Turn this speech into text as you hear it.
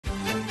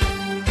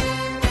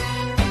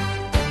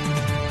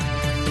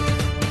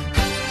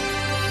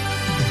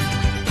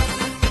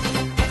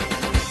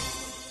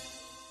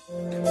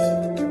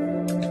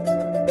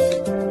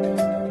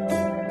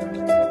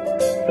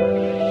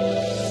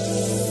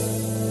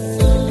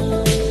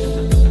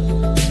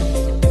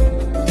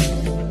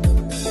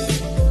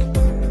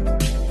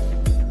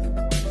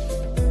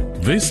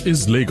This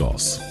is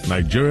Lagos,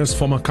 Nigeria's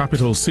former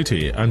capital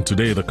city and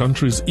today the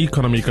country's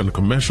economic and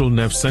commercial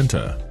nerve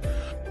center.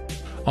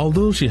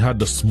 Although she had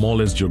the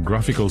smallest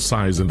geographical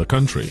size in the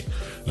country,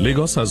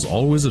 Lagos has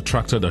always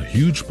attracted a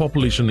huge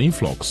population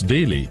influx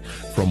daily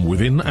from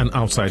within and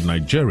outside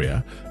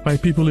Nigeria by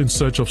people in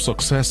search of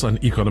success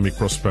and economic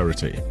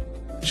prosperity.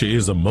 She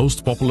is the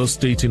most populous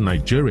state in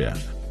Nigeria,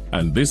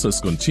 and this has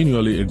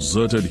continually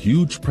exerted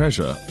huge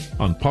pressure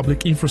on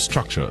public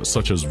infrastructure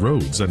such as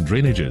roads and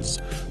drainages,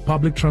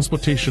 public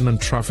transportation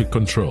and traffic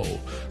control,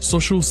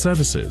 social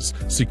services,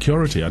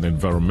 security and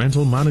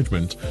environmental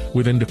management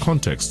within the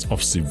context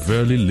of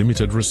severely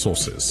limited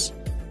resources.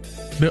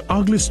 The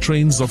ugly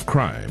strains of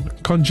crime,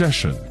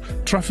 congestion,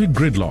 traffic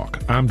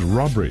gridlock, armed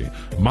robbery,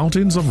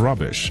 mountains of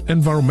rubbish,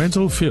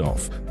 environmental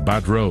filth,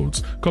 bad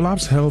roads,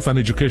 collapsed health and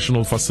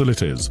educational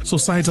facilities,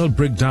 societal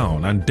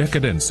breakdown and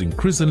decadence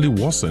increasingly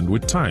worsened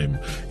with time,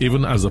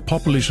 even as the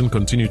population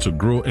continued to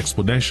grow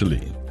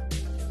exponentially.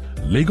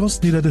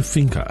 Lagos needed a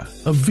thinker,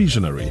 a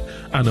visionary,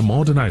 and a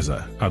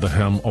modernizer at the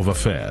helm of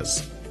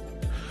affairs.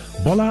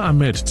 Bola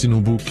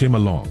Tinubu came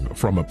along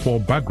from a poor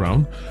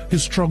background. He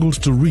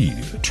struggled to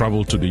read,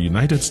 traveled to the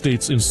United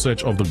States in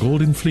search of the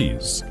golden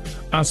fleece.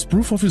 As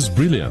proof of his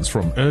brilliance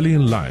from early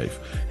in life,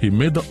 he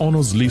made the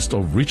honors list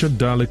of Richard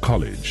Darley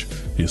College.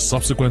 He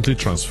subsequently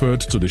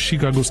transferred to the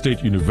Chicago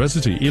State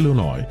University,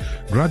 Illinois,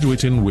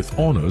 graduating with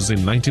honors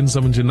in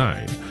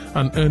 1979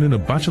 and earning a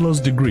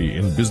bachelor's degree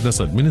in business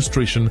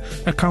administration,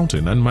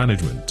 accounting and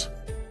management.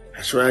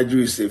 Asiwaju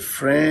is a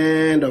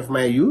friend of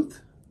my youth,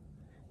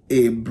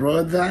 a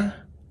brother,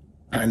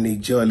 and a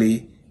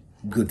jolly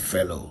good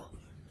fellow.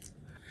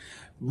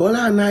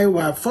 Bola and I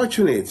were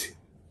fortunate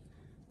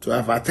to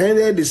have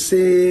attended the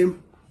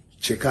same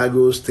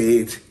Chicago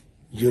State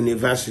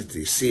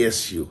University,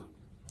 CSU,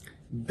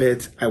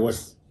 but I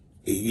was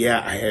a year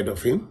ahead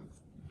of him.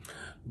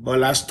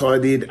 Bola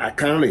studied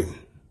accounting,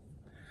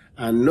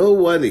 and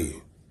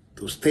nobody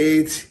to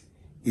state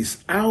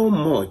is how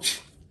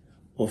much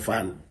of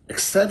an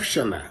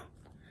exceptional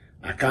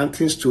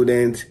accounting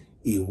student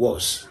he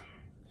was.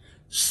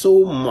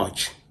 So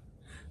much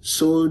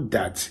so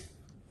that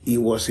he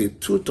was a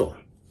tutor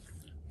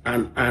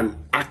and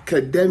an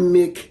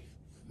academic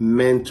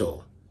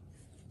mentor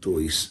to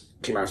his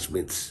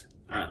classmates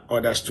and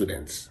other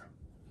students.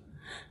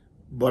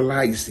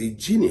 Bola is a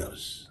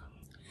genius.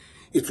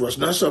 It was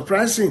not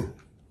surprising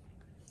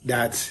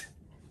that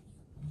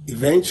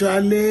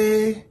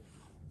eventually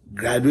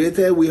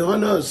graduated with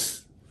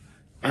honors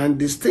and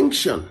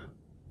distinction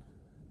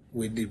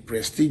with the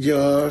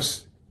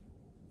prestigious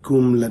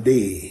cum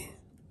laude.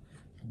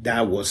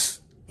 That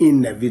was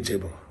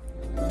inevitable.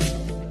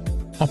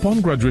 Upon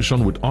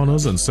graduation with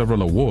honors and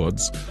several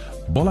awards,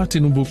 Bola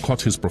Tinubu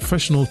cut his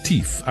professional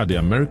teeth at the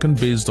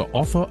American-based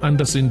Arthur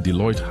Andersen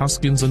Deloitte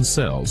Haskins &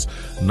 Sells,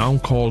 now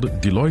called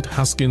Deloitte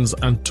Haskins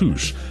 &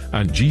 Touche,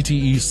 and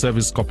GTE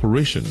Service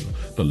Corporation,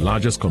 the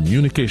largest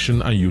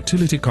communication and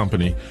utility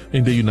company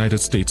in the United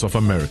States of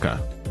America.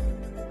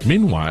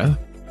 Meanwhile,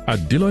 at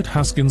Deloitte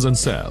Haskins &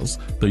 Sells,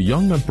 the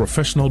young and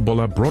professional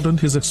Bola broadened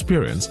his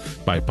experience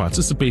by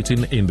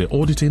participating in the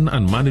auditing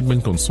and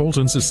management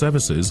consultancy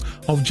services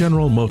of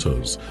General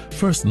Motors,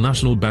 First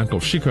National Bank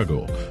of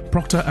Chicago,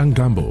 Procter &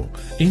 Gamble,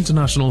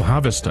 International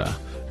Harvester,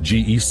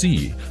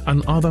 GEC,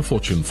 and other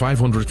Fortune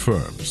 500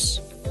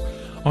 firms.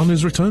 On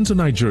his return to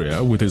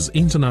Nigeria with his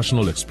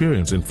international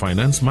experience in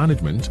finance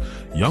management,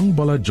 young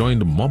Bola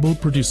joined Mobil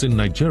Producing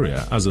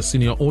Nigeria as a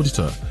senior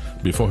auditor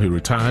before he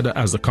retired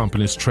as the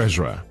company's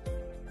treasurer.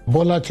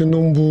 Bola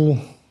Tinubu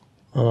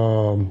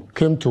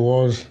came to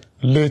us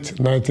late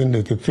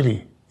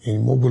 1983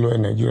 in Mobil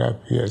Nigeria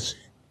PSC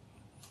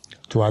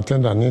to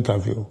attend an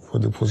interview for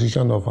the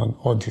position of an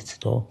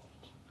auditor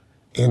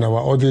in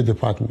our audit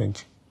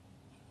department.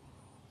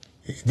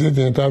 He did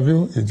the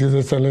interview, he did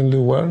excellently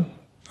well,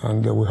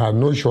 and we had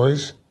no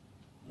choice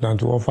than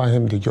to offer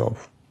him the job.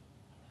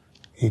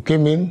 He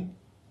came in,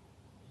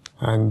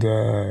 and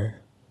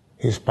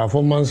his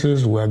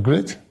performances were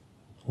great,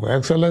 were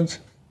excellent.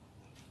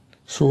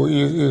 So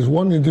he is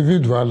one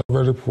individual,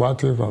 very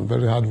proactive and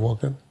very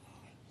hardworking.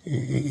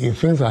 He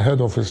thinks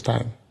ahead of his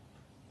time.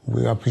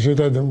 We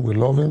appreciated him, we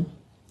love him.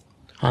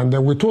 And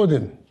then we told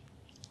him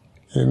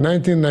in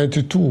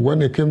 1992,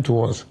 when he came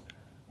to us,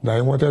 that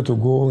he wanted to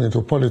go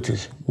into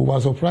politics. We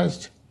were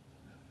surprised.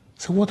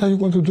 So what are you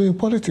going to do in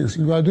politics?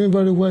 You are doing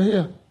very well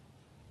here.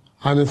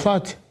 And in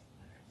fact,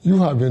 you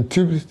have been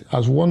tipped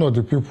as one of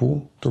the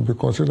people to be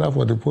considered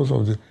for the post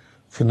of the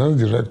finance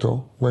director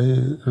when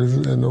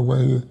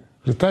he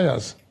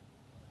retires.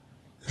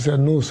 He said,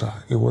 no, sir.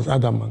 He was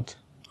adamant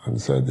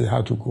and said he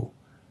had to go.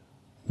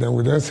 Then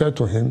we then said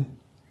to him,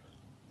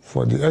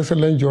 for the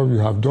excellent job you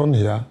have done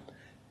here,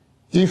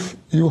 if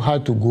you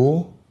had to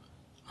go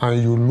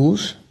and you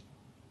lose,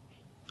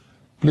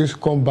 please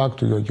come back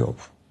to your job.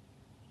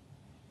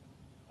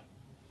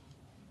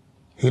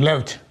 He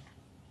left.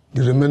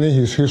 The remaining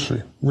is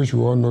history, which we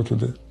all know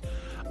today.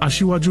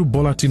 Asiwaju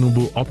Bola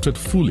Tinubu opted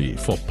fully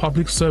for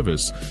public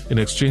service in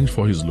exchange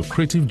for his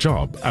lucrative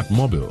job at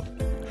Mobil.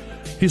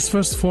 His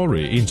first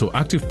foray into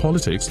active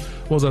politics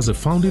was as a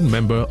founding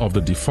member of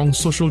the defunct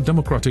Social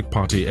Democratic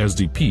Party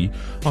SDP,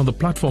 on the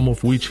platform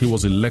of which he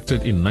was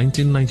elected in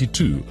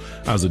 1992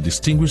 as a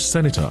distinguished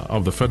senator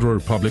of the Federal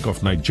Republic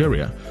of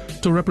Nigeria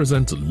to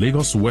represent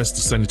Lagos West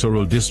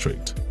Senatorial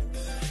District.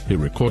 He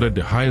recorded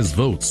the highest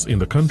votes in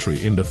the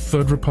country in the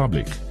Third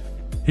Republic.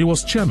 He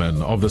was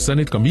chairman of the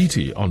Senate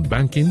Committee on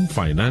Banking,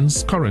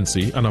 Finance,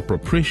 Currency and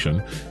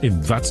Appropriation in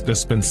that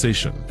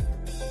dispensation.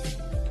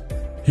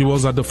 He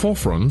was at the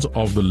forefront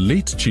of the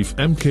late Chief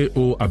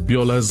MKO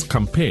Abiola's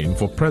campaign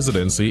for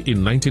presidency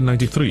in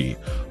 1993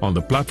 on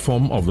the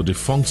platform of the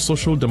defunct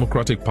Social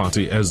Democratic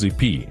Party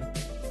SDP.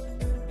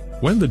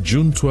 When the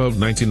June 12,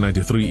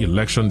 1993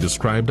 election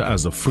described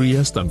as the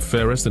freest and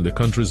fairest in the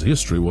country's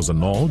history was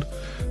annulled,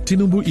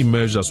 Tinubu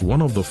emerged as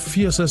one of the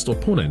fiercest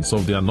opponents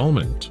of the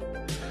annulment.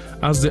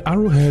 As the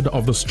arrowhead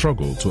of the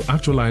struggle to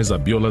actualize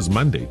Abiola's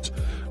mandate,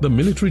 the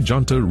military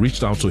junta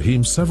reached out to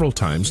him several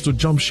times to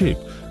jump ship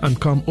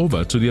and come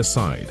over to their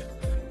side.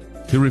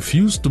 He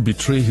refused to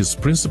betray his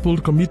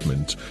principled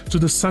commitment to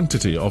the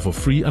sanctity of a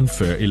free and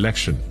fair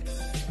election.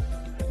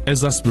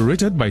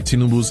 Exasperated by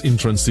Tinubu's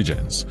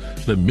intransigence,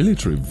 the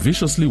military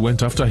viciously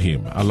went after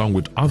him along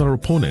with other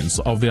opponents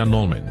of the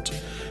annulment.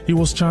 He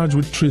was charged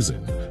with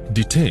treason,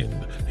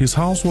 detained, his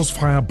house was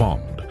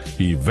firebombed.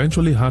 He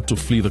eventually had to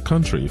flee the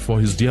country for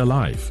his dear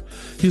life.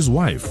 His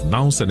wife,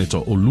 now Senator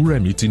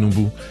Oluremi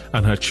Tinubu,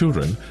 and her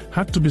children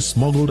had to be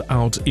smuggled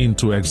out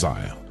into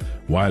exile.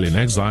 While in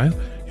exile,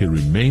 he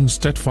remained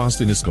steadfast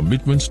in his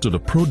commitment to the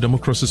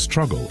pro-democracy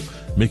struggle,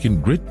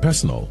 making great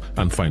personal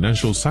and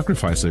financial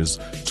sacrifices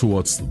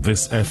towards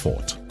this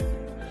effort.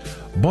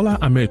 Bola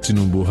Ahmed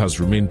Tinubu has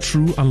remained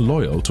true and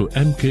loyal to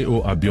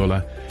MKO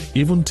Abiola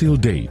even till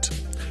date,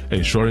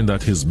 ensuring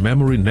that his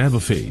memory never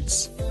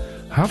fades.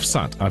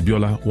 Hafsat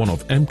Abiola, one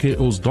of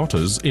MKO's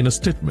daughters, in a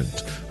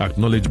statement,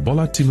 acknowledged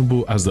Bola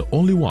Tinubu as the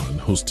only one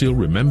who still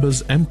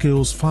remembers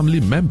MKO's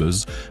family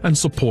members and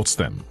supports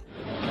them.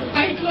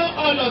 I implore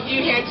all of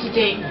you here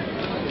today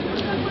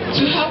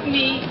to help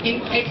me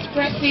in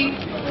expressing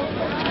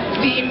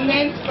the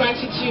immense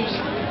gratitude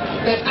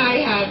that I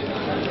have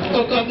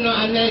for Governor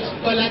Ahmed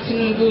Bola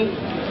Tinubu.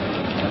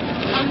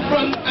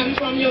 I'm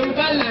from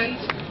Yoruba land,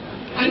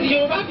 and the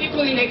Yoruba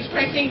people, in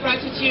expressing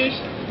gratitude,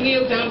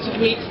 kneel down to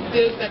greet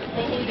those that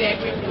perform their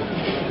people.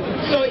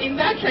 So in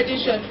that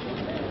tradition,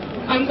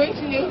 I'm going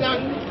to kneel down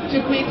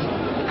to greet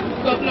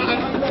Governor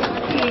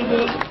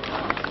Tinubu.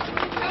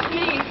 Help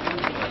me,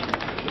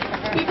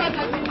 because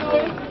as you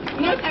know,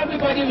 not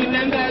everybody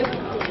remembers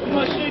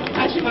Moshood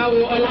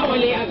Asiwaju or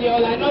Lawole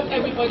Abiola. Not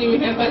everybody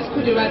remembers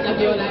Kudirat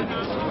Abiola.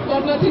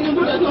 Governor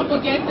Tinubu does not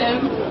forget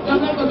them,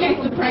 does not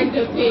forget the price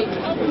they paid.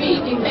 Me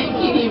in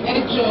thanking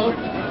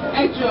him,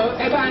 Thank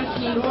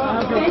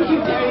you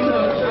very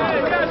much.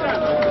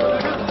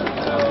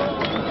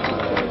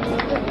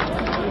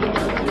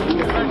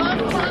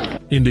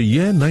 In the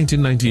year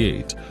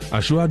 1998,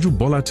 Asiwaju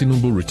Bola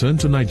Tinubu returned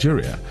to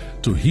Nigeria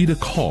to heed a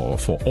call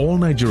for all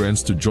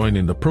Nigerians to join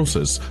in the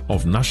process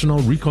of national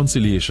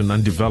reconciliation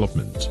and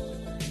development.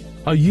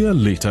 A year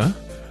later,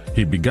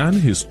 he began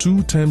his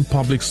two-term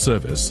public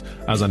service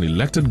as an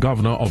elected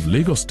governor of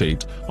Lagos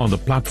State on the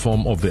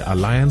platform of the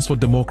Alliance for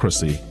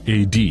Democracy,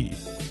 AD.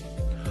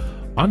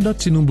 Under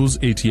Tinubu's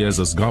 8 years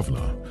as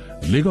governor,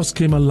 Lagos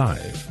came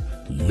alive.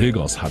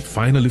 Lagos had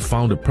finally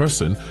found a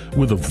person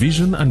with a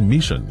vision and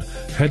mission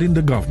heading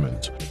the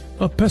government,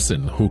 a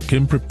person who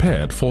came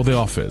prepared for the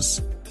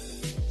office.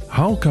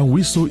 How can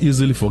we so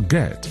easily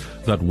forget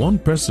that one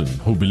person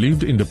who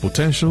believed in the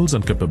potentials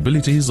and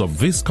capabilities of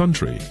this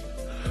country?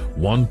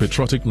 One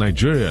patriotic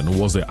Nigerian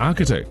was the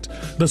architect,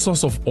 the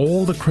source of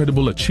all the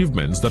credible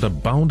achievements that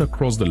abound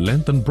across the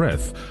length and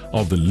breadth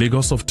of the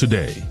Lagos of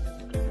today.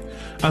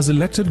 As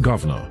elected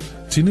governor,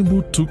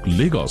 Tinubu took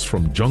Lagos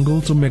from jungle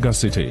to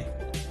megacity.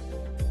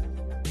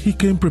 He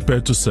came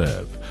prepared to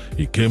serve.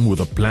 He came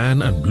with a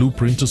plan and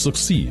blueprint to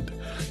succeed.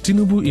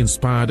 Tinubu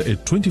inspired a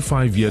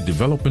 25-year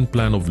development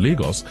plan of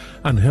Lagos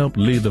and helped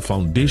lay the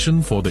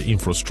foundation for the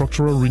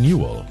infrastructural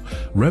renewal,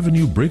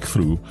 revenue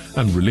breakthrough,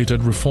 and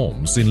related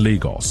reforms in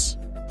Lagos.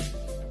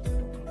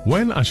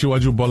 When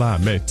Asiwaju Bola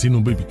Ahmed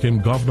Tinubu became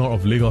governor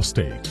of Lagos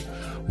State,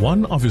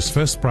 one of his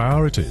first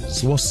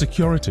priorities was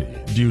security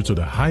due to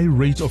the high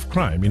rate of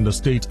crime in the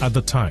state at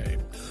the time.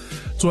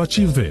 To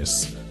achieve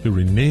this, he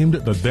renamed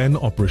the then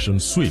Operation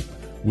Sweep,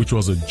 which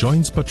was a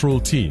joint patrol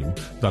team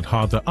that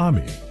had the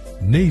Army,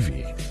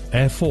 Navy,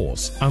 Air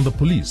Force and the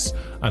police,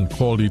 and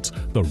called it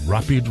the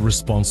Rapid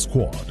Response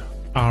Squad,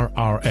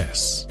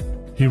 RRS.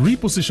 He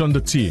repositioned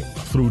the team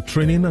through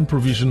training and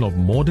provision of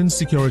modern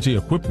security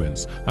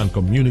equipment and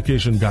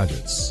communication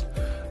gadgets.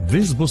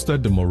 This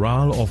boosted the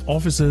morale of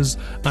officers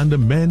and the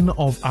men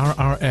of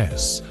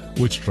RRS,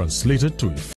 which translated to